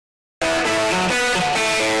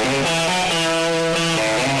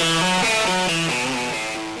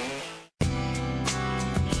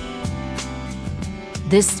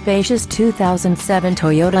This spacious 2007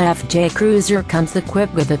 Toyota FJ Cruiser comes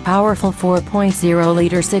equipped with a powerful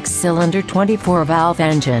 4.0-liter 6-cylinder 24-valve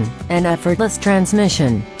engine, an effortless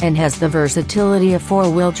transmission, and has the versatility of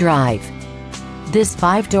 4-wheel drive. This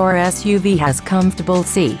 5-door SUV has comfortable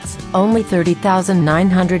seats, only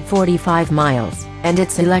 30,945 miles, and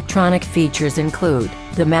its electronic features include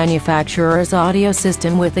the manufacturer's audio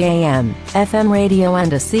system with AM, FM radio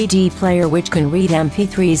and a CD player which can read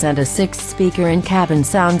MP3s and a 6-speaker in-cabin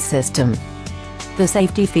sound system. The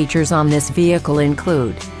safety features on this vehicle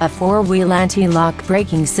include a 4-wheel anti-lock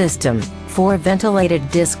braking system, 4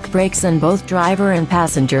 ventilated disc brakes on both driver and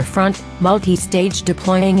passenger front, multi-stage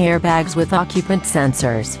deploying airbags with occupant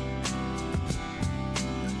sensors.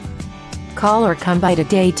 Call or come by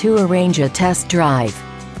today to arrange a test drive.